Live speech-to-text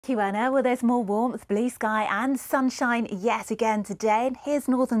Thank you, Anna. Well, there's more warmth, blue sky and sunshine yet again today. And here's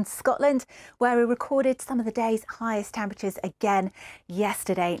northern Scotland, where we recorded some of the day's highest temperatures again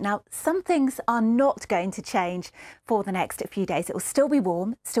yesterday. Now, some things are not going to change for the next few days. It will still be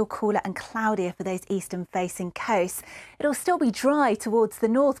warm, still cooler and cloudier for those eastern-facing coasts. It'll still be dry towards the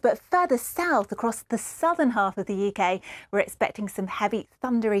north, but further south across the southern half of the UK, we're expecting some heavy,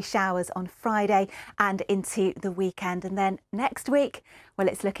 thundery showers on Friday and into the weekend. And then next week, well,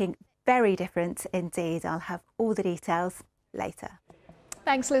 it's looking very different indeed. I'll have all the details later.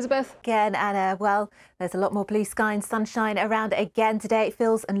 Thanks, Elizabeth. Again, Anna, well, there's a lot more blue sky and sunshine around again today. It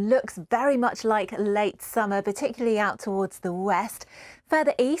feels and looks very much like late summer, particularly out towards the west.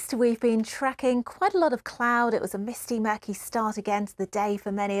 Further east, we've been tracking quite a lot of cloud. It was a misty, murky start again to the day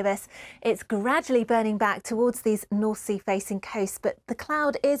for many of us. It's gradually burning back towards these North Sea facing coasts, but the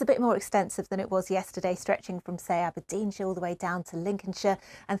cloud is a bit more extensive than it was yesterday, stretching from, say, Aberdeenshire all the way down to Lincolnshire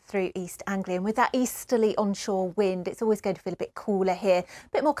and through East Anglia. And with that easterly onshore wind, it's always going to feel a bit cooler here. A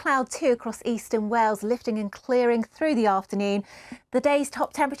bit more cloud too across eastern Wales, lifting and clearing through the afternoon. The day's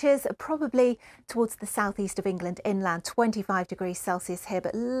top temperatures are probably towards the southeast of England inland, 25 degrees Celsius here,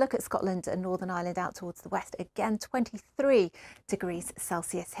 but look at Scotland and Northern Ireland out towards the west, again 23 degrees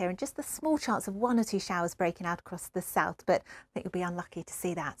Celsius here, and just the small chance of one or two showers breaking out across the south, but I think you'll be unlucky to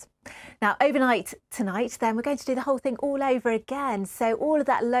see that. Now, overnight tonight, then we're going to do the whole thing all over again. So all of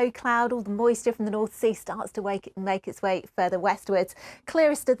that low cloud, all the moisture from the North Sea starts to make its way further westwards.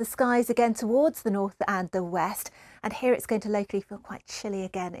 Clearest of the skies again towards the north and the west. And here it's going to locally feel quite chilly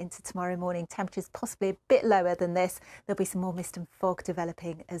again into tomorrow morning. Temperatures possibly a bit lower than this. There'll be some more mist and fog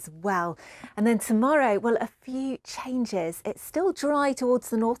developing as well. And then tomorrow, well, a few changes. It's still dry towards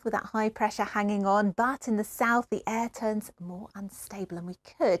the north with that high pressure hanging on, but in the south, the air turns more unstable and we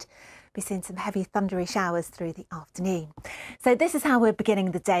could be seeing some heavy thundery showers through the afternoon. So this is how we're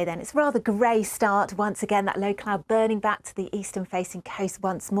beginning the day then. It's a rather grey start. Once again, that low cloud burning back to the eastern facing coast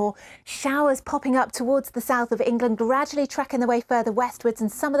once more. Showers popping up towards the south of England, gradually tracking their way further westwards, and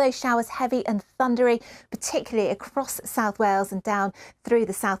some of those showers heavy and thundery, particularly across South Wales and down through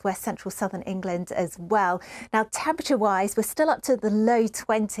the southwest central southern England as well. Now, temperature wise, we're still up to the low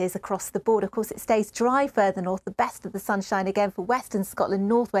 20s across the board. Of course, it stays dry further north, the best of the sunshine again for western Scotland,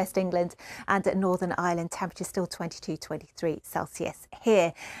 northwest England and at Northern Ireland. Temperature still 22-23 Celsius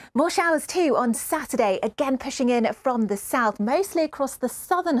here. More showers too on Saturday, again pushing in from the south, mostly across the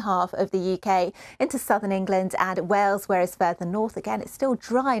southern half of the UK into southern England and Wales, whereas further north, again, it's still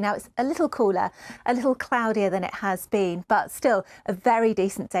dry. Now it's a little cooler, a little cloudier than it has been, but still a very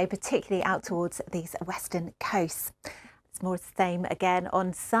decent day, particularly out towards these western coasts. More the same again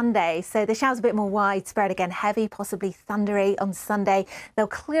on Sunday. So the showers a bit more widespread again, heavy, possibly thundery on Sunday. They'll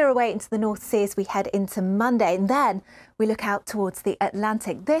clear away into the North Sea as we head into Monday. And then we look out towards the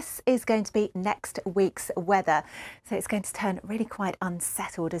Atlantic. This is going to be next week's weather. So it's going to turn really quite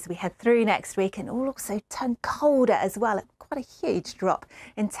unsettled as we head through next week, and will also turn colder as well. Quite a huge drop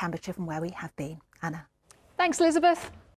in temperature from where we have been. Anna. Thanks, Elizabeth.